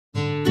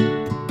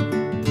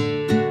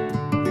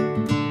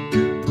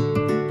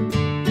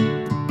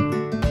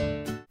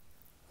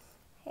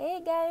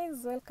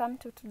welcome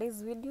to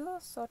today's video.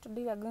 So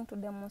today we are going to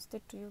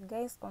demonstrate to you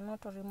guys on how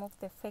to remove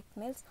the fake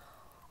nails,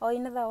 or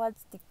in other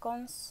words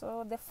stick-ons.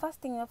 So the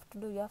first thing you have to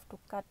do, you have to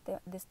cut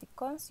the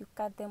stick-ons. You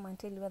cut them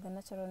until where the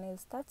natural nail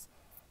starts.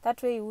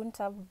 That way you won't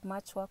have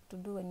much work to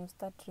do when you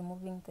start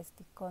removing the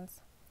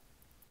stick-ons.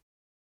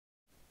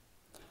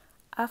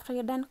 After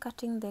you're done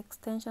cutting the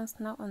extensions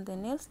now on the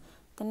nails,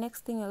 the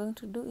next thing you're going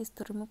to do is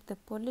to remove the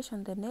polish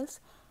on the nails,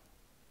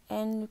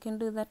 and you can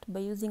do that by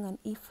using an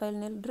e-file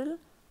nail drill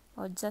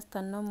or just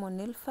a normal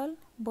nail file.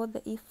 Both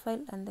the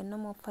e-file and the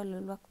normal file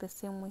will work the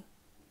same way.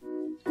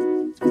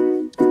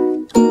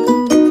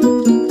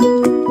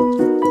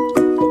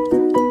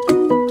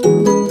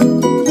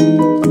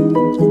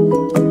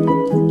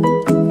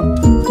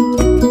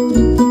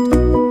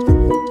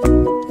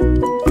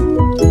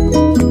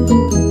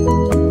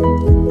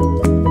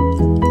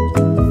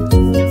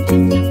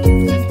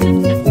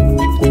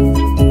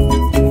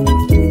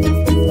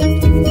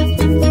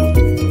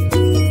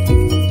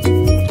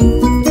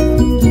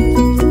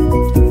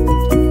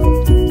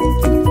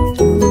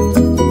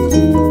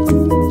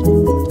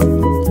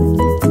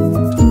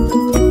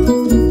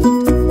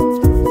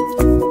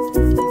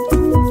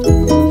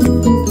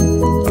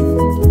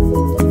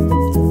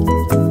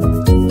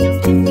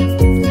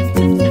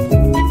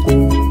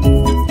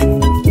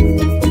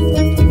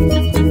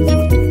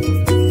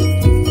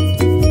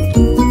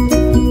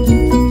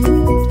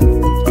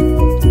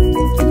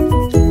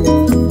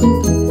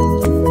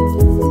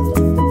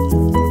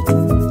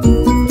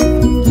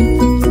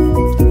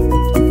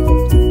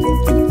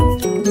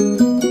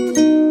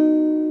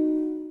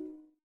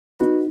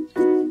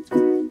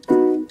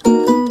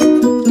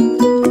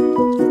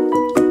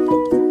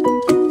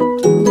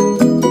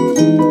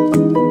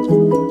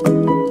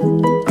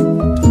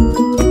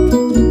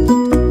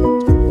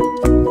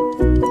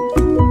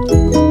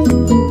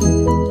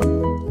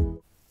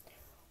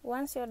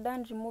 Once you're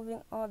done removing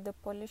all the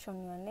polish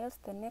on your nails,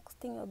 the next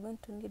thing you're going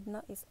to need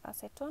now is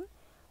acetone,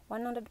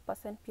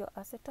 100% pure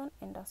acetone,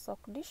 and a soak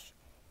dish.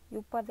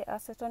 You pour the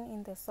acetone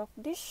in the soak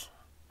dish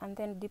and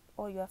then dip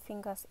all your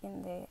fingers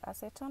in the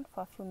acetone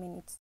for a few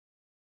minutes.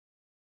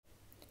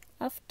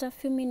 After a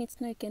few minutes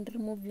now, you can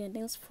remove your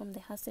nails from the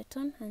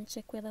acetone and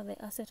check whether the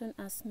acetone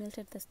has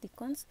melted the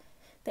stick-ons.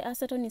 The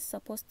acetone is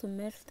supposed to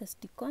melt the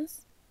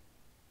stick-ons.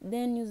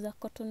 Then use a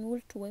cotton wool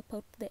to wipe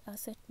out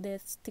the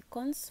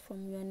stick-ons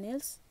from your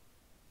nails.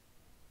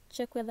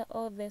 Check whether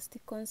all the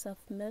stick-ons have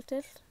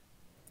melted.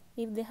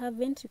 If they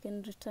haven't, you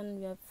can return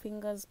your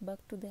fingers back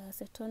to the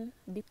acetone,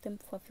 dip them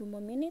for a few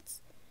more minutes,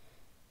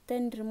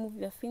 then remove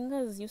your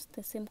fingers. Use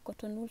the same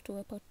cotton wool to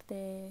wipe out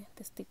the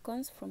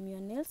stick-ons from your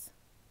nails,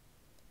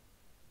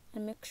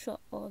 and make sure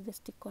all the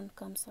stick-on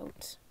comes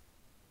out.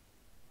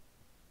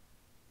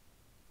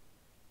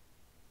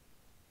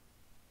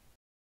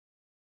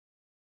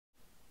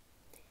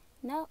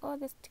 Now all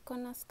the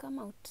stick-on has come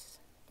out.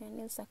 Your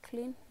nails are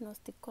clean, no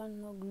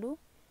stick-on, no glue.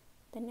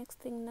 The next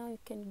thing now you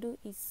can do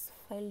is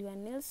file your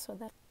nails so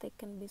that they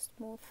can be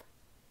smooth.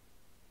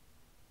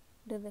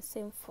 Do the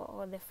same for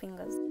all the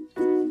fingers.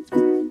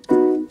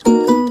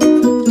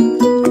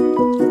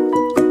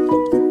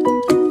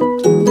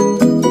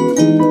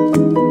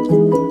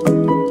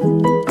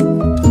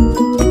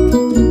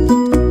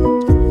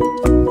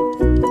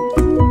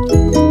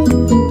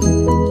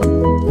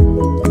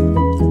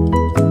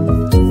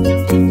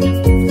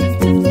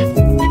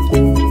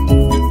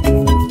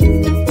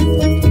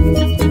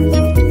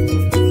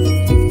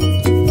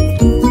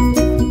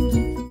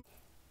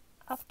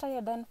 After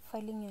you're done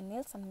filing your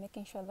nails and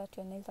making sure that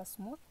your nails are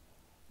smooth,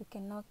 you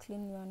can now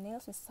clean your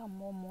nails with some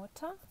more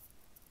water,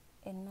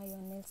 and now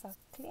your nails are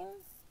clean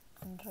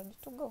and ready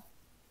to go.